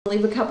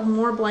leave a couple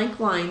more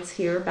blank lines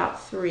here,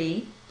 about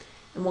 3,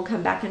 and we'll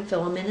come back and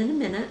fill them in a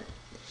minute.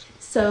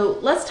 So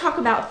let's talk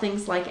about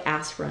things like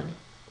aspirin.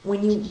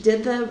 When you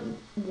did the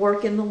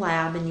work in the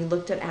lab and you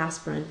looked at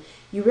aspirin,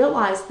 you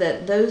realized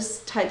that those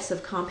types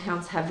of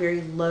compounds have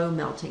very low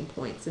melting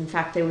points. In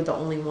fact, they were the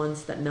only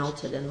ones that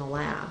melted in the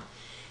lab.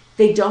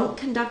 They don't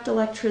conduct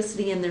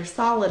electricity in their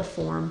solid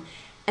form,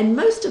 and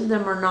most of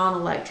them are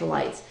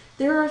non-electrolytes.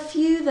 There are a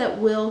few that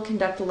will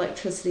conduct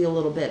electricity a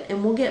little bit,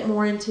 and we'll get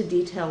more into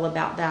detail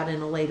about that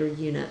in a later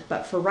unit.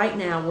 But for right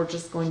now, we're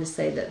just going to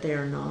say that they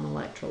are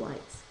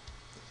non-electrolytes.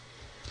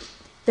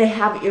 They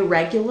have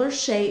irregular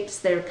shapes.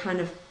 They're kind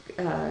of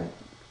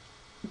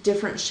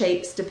different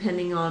shapes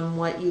depending on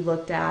what you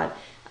looked at.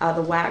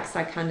 The wax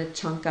I kind of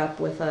chunk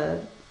up with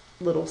a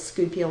little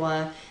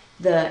scupula.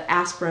 The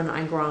aspirin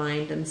I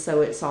grind, and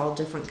so it's all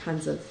different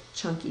kinds of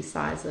chunky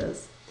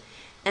sizes.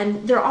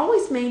 And they're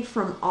always made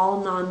from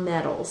all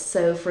nonmetals.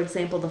 So for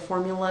example, the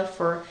formula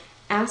for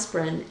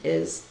aspirin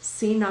is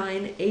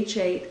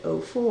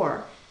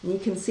C9H8O4. And you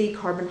can see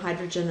carbon,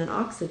 hydrogen, and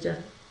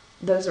oxygen.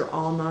 Those are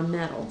all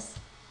nonmetals.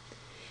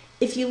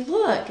 If you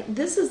look,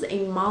 this is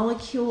a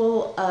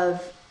molecule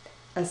of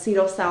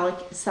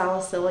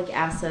acetylsalicylic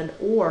acid,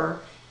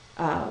 or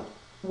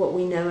what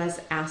we know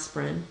as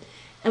aspirin.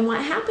 And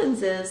what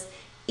happens is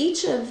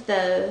each of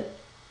the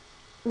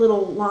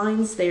little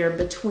lines there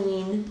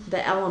between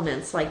the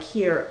elements, like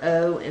here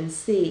O and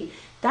C,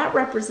 that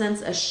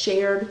represents a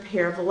shared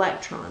pair of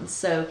electrons.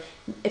 So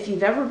if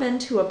you've ever been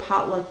to a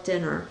potluck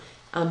dinner,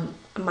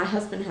 my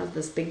husband has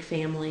this big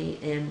family,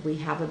 and we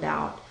have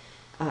about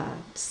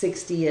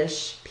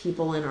 60-ish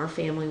people in our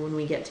family when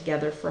we get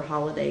together for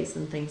holidays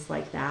and things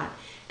like that.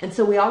 And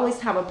so we always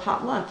have a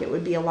potluck. It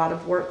would be a lot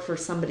of work for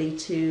somebody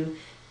to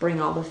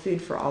bring all the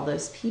food for all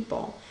those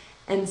people.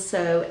 And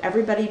so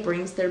everybody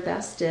brings their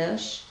best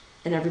dish,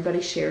 and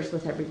everybody shares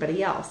with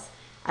everybody else.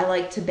 I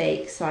like to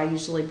bake, so I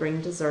usually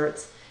bring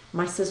desserts.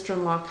 My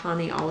sister-in-law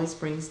Connie always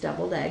brings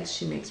deviled eggs.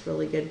 She makes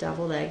really good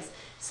deviled eggs.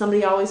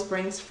 Somebody always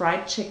brings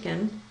fried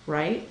chicken,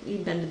 right?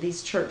 You've been to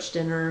these church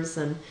dinners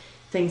and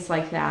things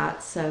like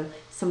that. So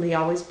somebody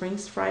always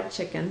brings fried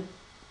chicken.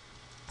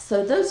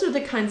 So those are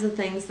the kinds of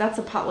things. That's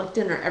a potluck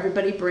dinner.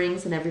 Everybody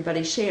brings and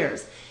everybody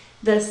shares.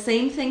 The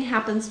same thing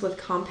happens with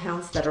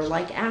compounds that are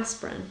like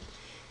aspirin.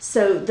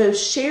 So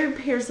those shared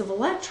pairs of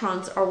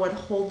electrons are what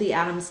hold the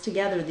atoms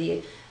together.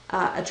 The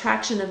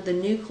attraction of the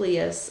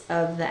nucleus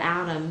of the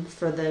atom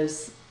for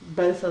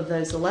both of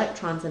those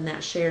electrons in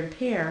that shared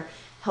pair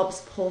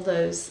helps pull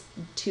those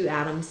two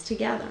atoms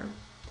together.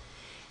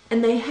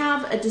 And they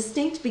have a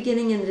distinct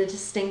beginning and a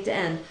distinct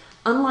end.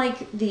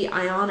 Unlike the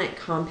ionic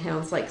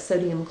compounds like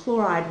sodium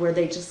chloride, where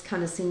they just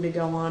kind of seem to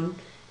go on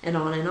and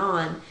on and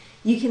on,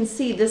 you can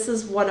see this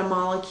is what a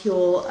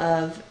molecule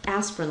of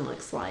aspirin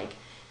looks like.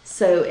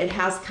 So it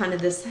has kind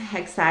of this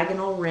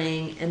hexagonal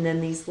ring and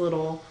then these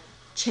little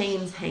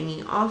chains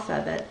hanging off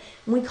of it.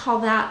 And we call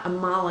that a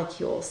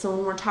molecule. So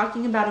when we're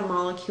talking about a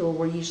molecule,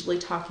 we're usually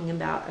talking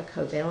about a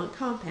covalent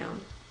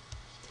compound.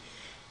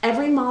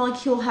 Every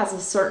molecule has a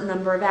certain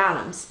number of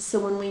atoms. So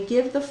when we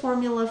give the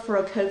formula for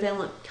a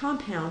covalent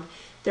compound,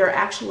 there are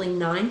actually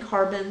 9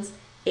 carbons,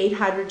 8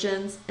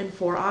 hydrogens, and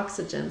 4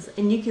 oxygens.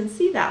 And you can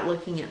see that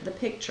looking at the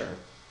picture.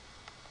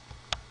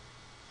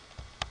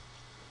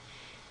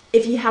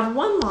 If you have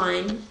one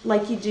line,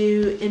 like you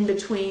do in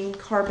between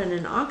carbon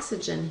and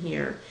oxygen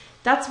here,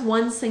 that's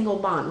one single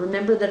bond.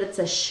 Remember that it's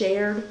a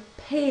shared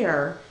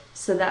pair,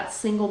 so that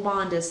single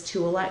bond is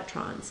 2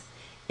 electrons.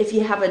 If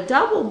you have a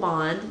double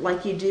bond,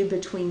 like you do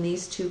between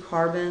these 2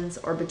 carbons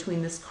or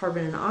between this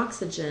carbon and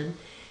oxygen,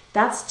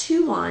 that's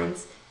 2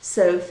 lines.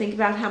 So think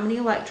about how many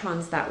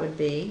electrons that would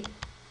be.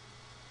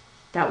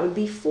 That would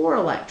be 4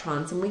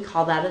 electrons, and we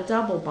call that a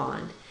double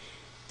bond.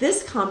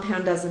 This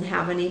compound doesn't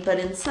have any, but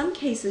in some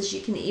cases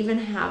you can even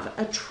have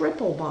a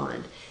triple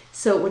bond.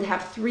 So it would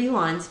have 3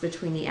 lines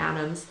between the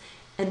atoms,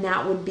 and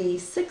that would be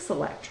 6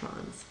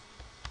 electrons.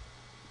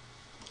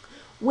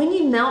 When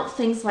you melt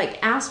things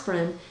like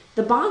aspirin,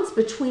 the bonds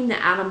between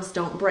the atoms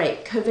don't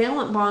break.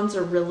 Covalent bonds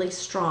are really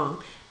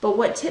strong, but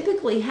what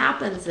typically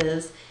happens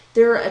is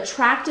there are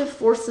attractive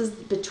forces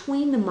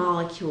between the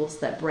molecules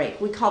that break.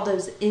 We call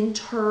those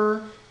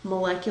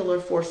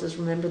intermolecular forces.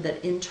 Remember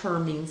that inter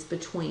means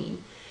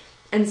between.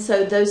 And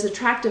so those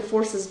attractive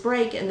forces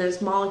break, and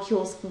those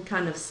molecules can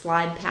kind of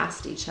slide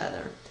past each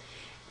other.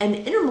 And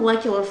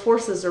intermolecular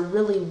forces are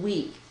really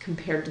weak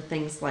compared to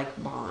things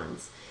like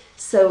bonds.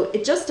 So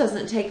it just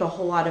doesn't take a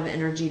whole lot of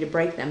energy to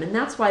break them, and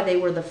that's why they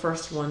were the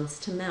first ones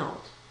to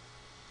melt.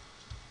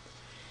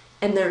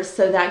 And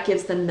so that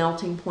gives them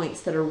melting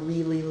points that are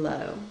really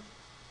low.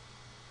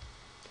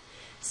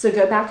 So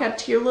go back up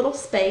to your little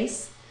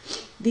space.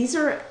 These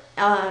are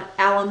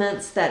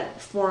elements that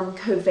form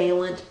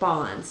covalent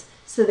bonds.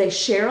 So they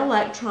share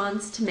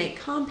electrons to make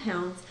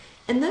compounds,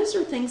 and those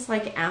are things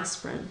like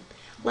aspirin.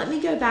 Let me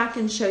go back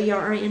and show you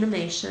our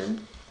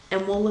animation,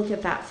 and we'll look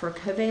at that for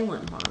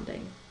covalent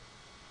bonding.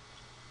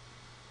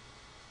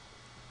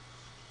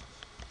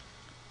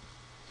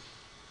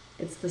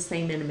 It's the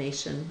same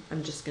animation.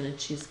 I'm just going to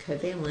choose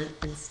covalent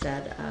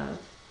instead of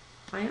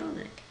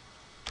ionic.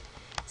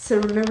 So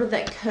remember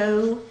that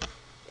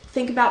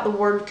think about the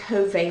word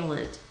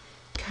covalent.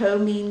 Co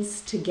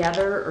means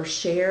together or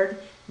shared.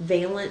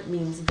 Valent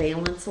means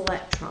valence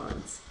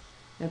electrons.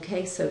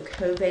 Okay, so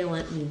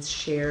covalent means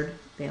shared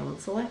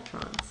valence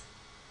electrons.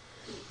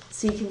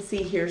 So you can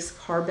see here's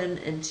carbon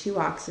and 2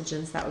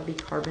 oxygens. That would be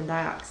carbon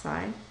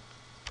dioxide.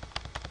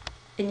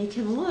 And you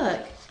can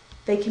look,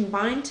 they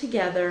combine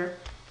together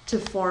to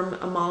form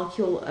a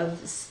molecule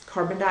of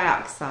carbon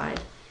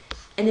dioxide.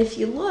 And if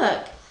you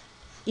look,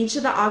 each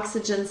of the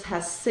oxygens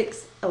has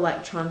 6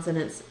 electrons in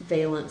its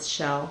valence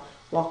shell,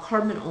 while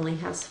carbon only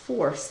has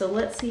 4. So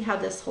let's see how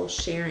this whole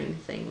sharing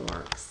thing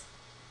works.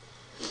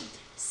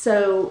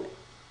 So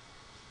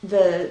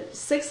the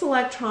 6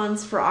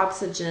 electrons for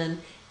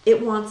oxygen,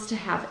 it wants to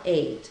have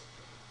 8.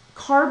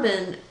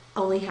 Carbon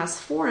only has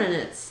 4 in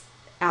its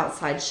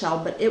outside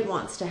shell, but it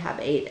wants to have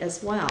 8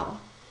 as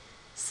well.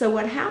 So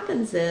what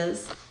happens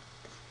is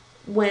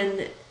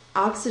when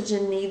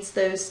oxygen needs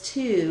those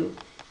 2,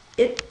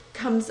 it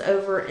comes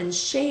over and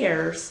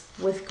shares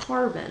with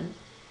carbon.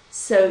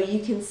 So you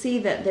can see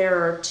that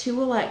there are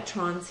 2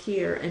 electrons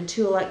here and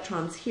 2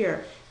 electrons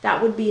here.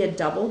 That would be a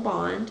double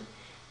bond,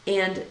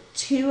 and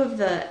 2 of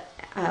the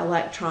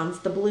electrons,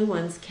 the blue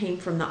ones, came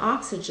from the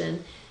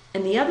oxygen,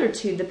 and the other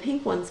 2, the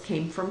pink ones,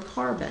 came from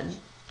carbon.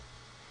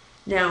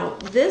 Now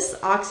this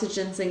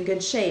oxygen's in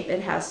good shape.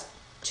 It has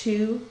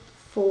 2,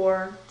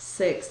 4,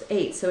 6,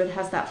 8, so it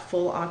has that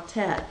full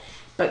octet,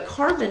 but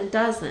carbon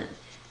doesn't.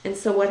 And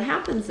so what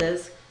happens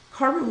is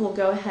carbon will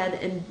go ahead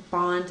and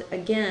bond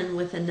again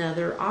with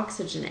another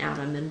oxygen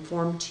atom and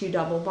form 2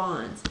 double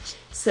bonds.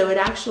 So it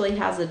actually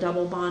has a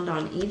double bond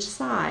on each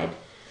side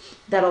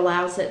that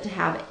allows it to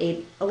have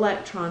 8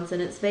 electrons in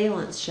its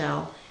valence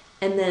shell,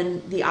 and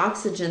then the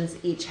oxygens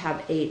each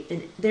have 8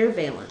 in their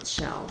valence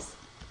shells.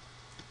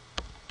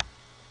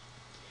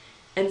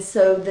 And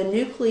so the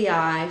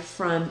nuclei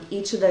from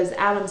each of those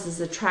atoms is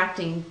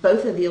attracting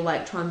both of the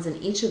electrons in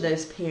each of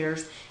those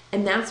pairs,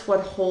 and that's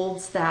what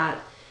holds that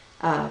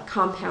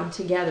compound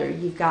together.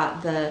 You've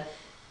got the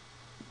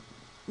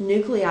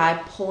nuclei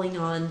pulling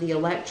on the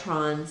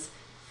electrons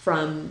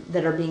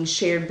that are being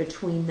shared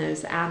between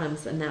those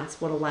atoms, and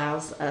that's what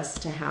allows us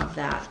to have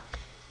that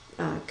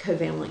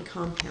covalent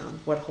compound,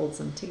 what holds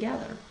them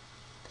together.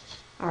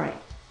 All right,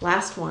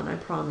 last one, I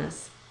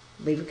promise.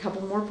 Leave a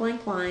couple more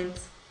blank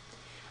lines.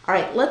 All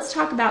right, let's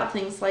talk about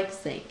things like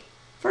zinc.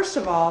 First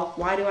of all,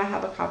 why do I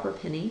have a copper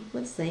penny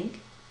with zinc?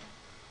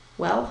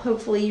 Well,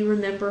 hopefully you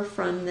remember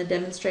from the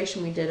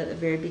demonstration we did at the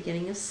very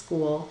beginning of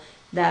school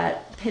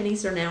that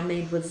pennies are now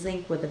made with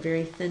zinc with a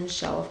very thin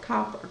shell of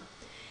copper.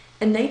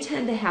 And they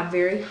tend to have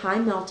very high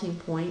melting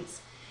points.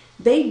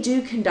 They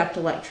do conduct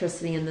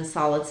electricity in the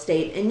solid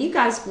state, and you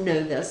guys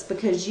know this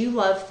because you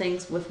love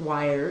things with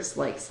wires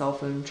like cell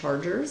phone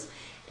chargers,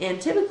 and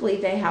typically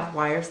they have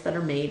wires that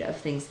are made of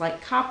things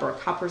like copper.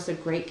 Copper is a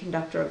great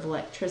conductor of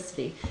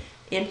electricity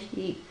and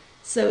heat,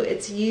 so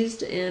it's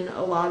used in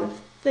a lot of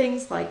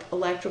things like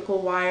electrical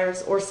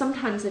wires, or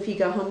sometimes if you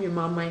go home, your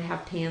mom might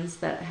have pans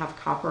that have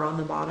copper on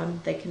the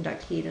bottom. They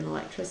conduct heat and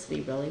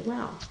electricity really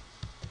well.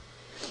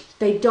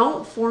 They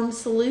don't form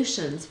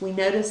solutions. We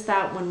noticed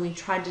that when we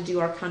tried to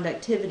do our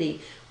conductivity.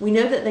 We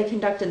know that they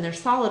conduct in their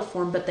solid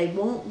form, but they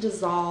won't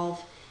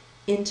dissolve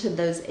into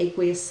those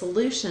aqueous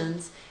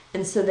solutions,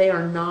 and so they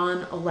are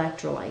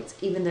non-electrolytes.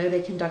 Even though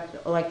they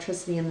conduct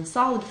electricity in the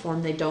solid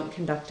form, they don't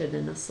conduct it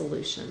in a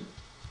solution.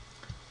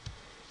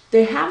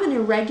 They have an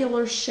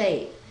irregular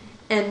shape,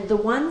 and the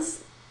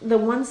ones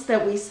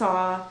that we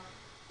saw,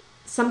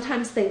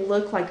 sometimes they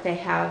look like they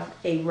have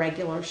a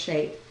regular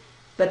shape,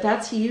 but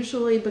that's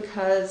usually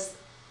because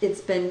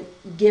it's been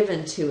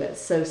given to it.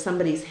 So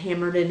somebody's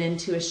hammered it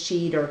into a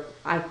sheet, or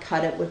I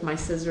cut it with my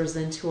scissors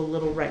into a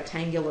little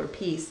rectangular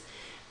piece.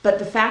 But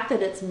the fact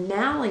that it's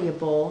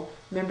malleable,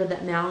 remember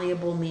that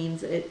malleable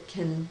means it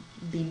can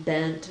be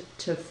bent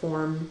to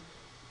form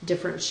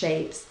different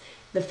shapes.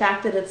 The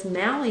fact that it's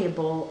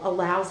malleable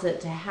allows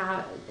it to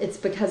have, it's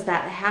because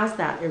that has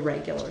that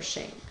irregular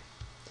shape.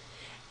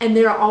 And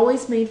they're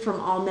always made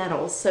from all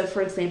metals. So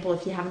for example,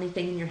 if you have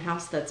anything in your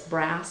house that's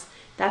brass,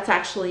 that's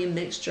actually a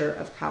mixture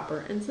of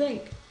copper and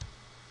zinc.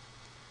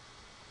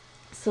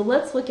 So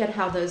let's look at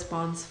how those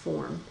bonds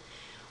form.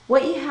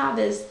 What you have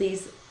is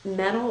these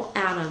metal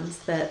atoms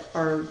that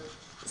are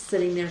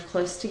sitting there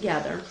close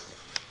together,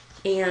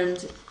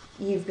 and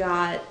you've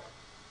got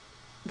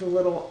the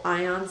little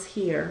ions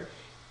here,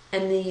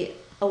 and the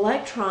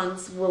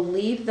electrons will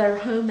leave their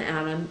home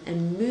atom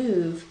and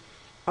move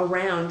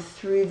around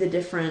through the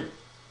different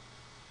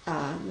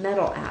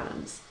metal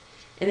atoms,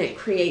 and it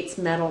creates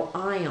metal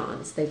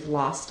ions. They've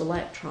lost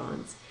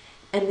electrons,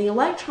 and the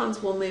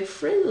electrons will move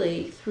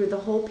freely through the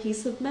whole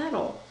piece of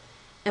metal.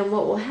 And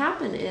what will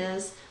happen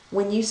is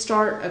when you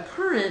start a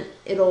current,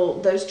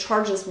 those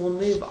charges will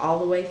move all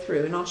the way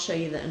through, and I'll show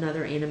you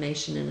another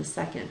animation in a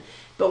second.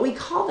 But we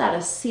call that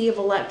a sea of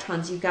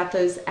electrons. You've got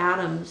those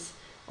atoms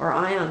or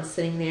ions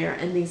sitting there,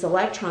 and these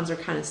electrons are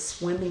kind of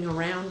swimming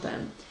around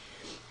them.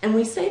 And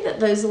we say that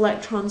those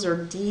electrons are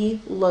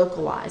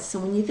delocalized. So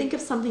when you think of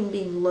something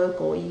being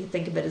local, you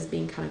think of it as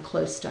being kind of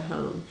close to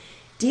home.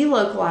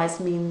 Delocalized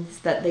means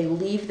that they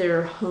leave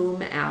their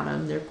home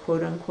atom, their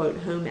quote-unquote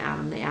home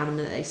atom, the atom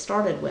that they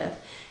started with,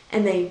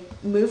 and they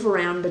move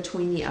around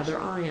between the other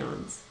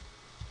ions.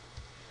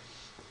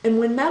 And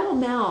when metal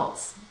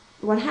melts,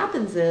 what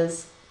happens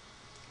is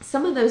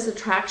some of those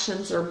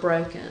attractions are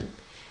broken.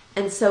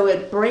 And so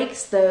it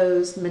breaks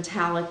those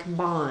metallic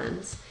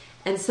bonds.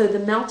 And so the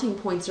melting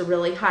points are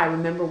really high.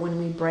 Remember, when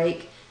we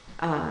break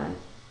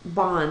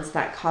bonds,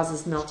 that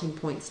causes melting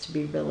points to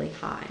be really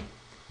high.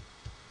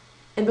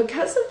 And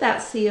because of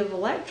that sea of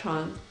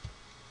electrons,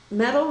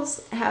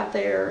 metals have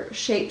their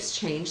shapes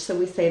change. So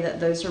we say that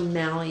those are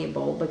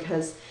malleable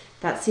because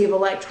that sea of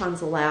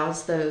electrons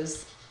allows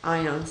those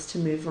ions to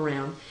move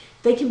around.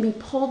 They can be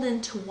pulled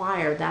into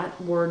wire.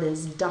 That word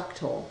is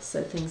ductile.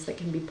 So things that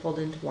can be pulled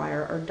into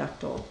wire are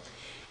ductile.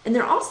 And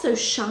they're also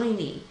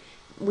shiny.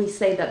 We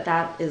say that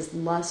that is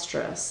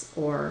lustrous,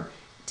 or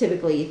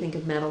typically you think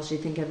of metals, you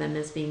think of them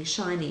as being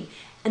shiny.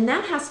 And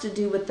that has to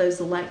do with those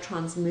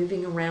electrons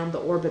moving around the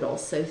orbitals.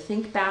 So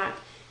think back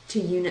to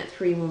Unit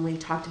 3 when we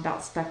talked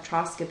about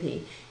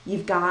spectroscopy.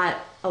 You've got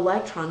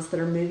electrons that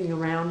are moving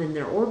around in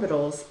their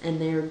orbitals and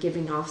they're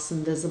giving off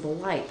some visible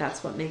light.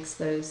 That's what makes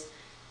those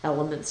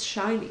elements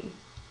shiny.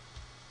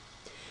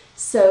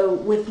 So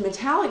with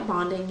metallic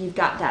bonding, you've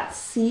got that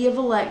sea of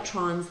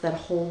electrons that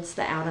holds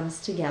the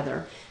atoms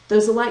together.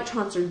 Those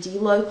electrons are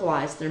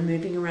delocalized. They're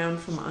moving around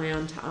from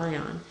ion to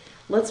ion.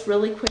 Let's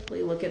really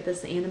quickly look at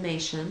this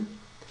animation.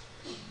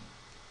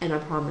 And I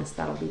promise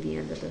that'll be the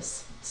end of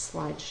this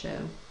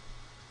slideshow.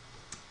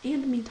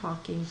 And me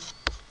talking.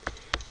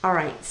 All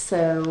right,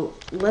 so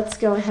let's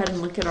go ahead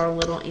and look at our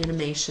little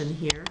animation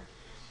here.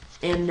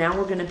 And now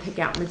we're going to pick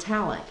out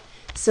metallic.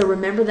 So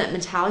remember that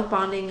metallic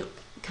bonding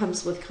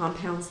comes with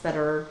compounds that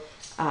are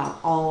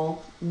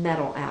all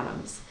metal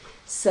atoms.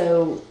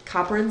 So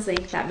copper and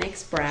zinc, that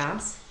makes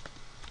brass.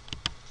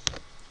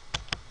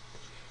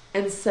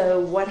 And so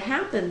what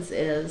happens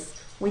is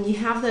when you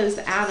have those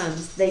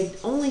atoms, they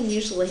only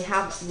usually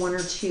have 1 or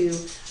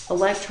 2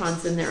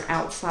 electrons in their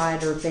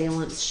outside or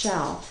valence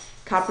shell.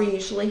 Copper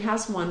usually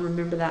has 1.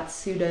 Remember that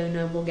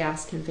pseudo-noble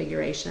gas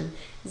configuration.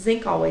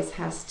 Zinc always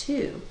has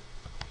 2.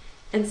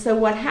 And so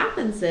what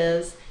happens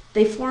is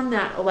they form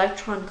that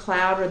electron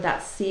cloud, or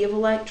that sea of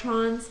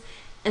electrons,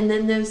 and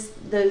then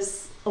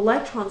those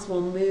electrons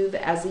will move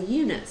as a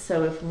unit.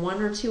 So if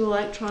 1 or 2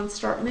 electrons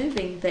start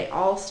moving, they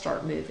all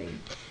start moving.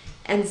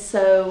 And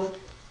so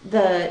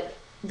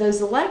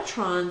those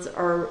electrons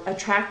are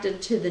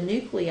attracted to the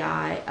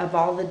nuclei of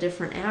all the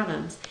different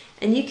atoms.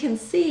 And you can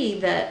see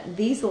that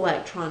these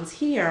electrons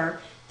here,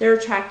 they're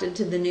attracted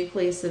to the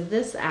nucleus of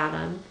this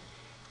atom,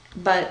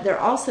 but they're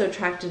also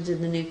attracted to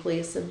the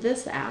nucleus of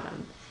this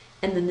atom.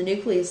 And then the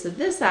nucleus of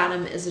this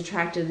atom is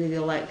attracted to the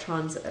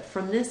electrons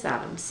from this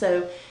atom.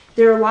 So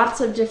there are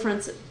lots of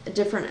different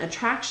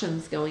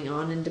attractions going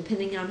on, and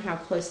depending on how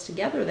close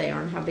together they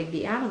are and how big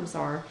the atoms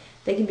are,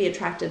 they can be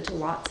attracted to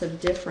lots of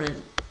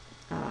different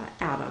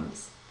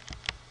atoms.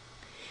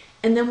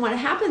 And then what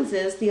happens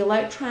is the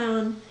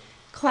electron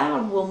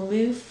cloud will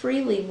move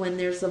freely when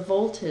there's a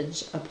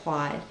voltage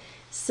applied.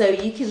 So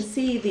you can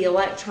see the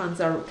electrons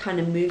are kind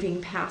of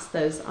moving past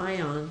those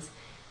ions,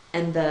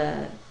 and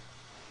the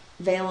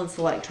valence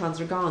electrons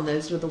are gone.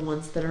 Those are the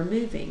ones that are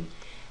moving.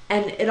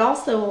 And it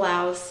also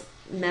allows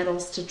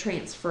metals to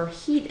transfer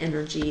heat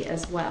energy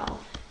as well.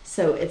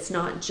 So it's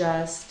not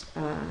just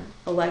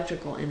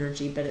electrical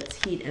energy, but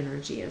it's heat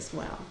energy as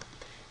well.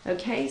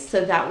 Okay,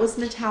 so that was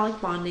metallic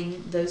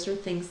bonding. Those are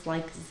things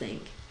like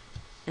zinc.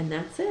 And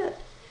that's it.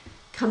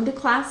 Come to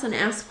class and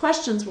ask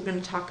questions. We're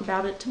going to talk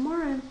about it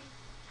tomorrow.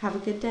 Have a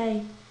good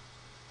day.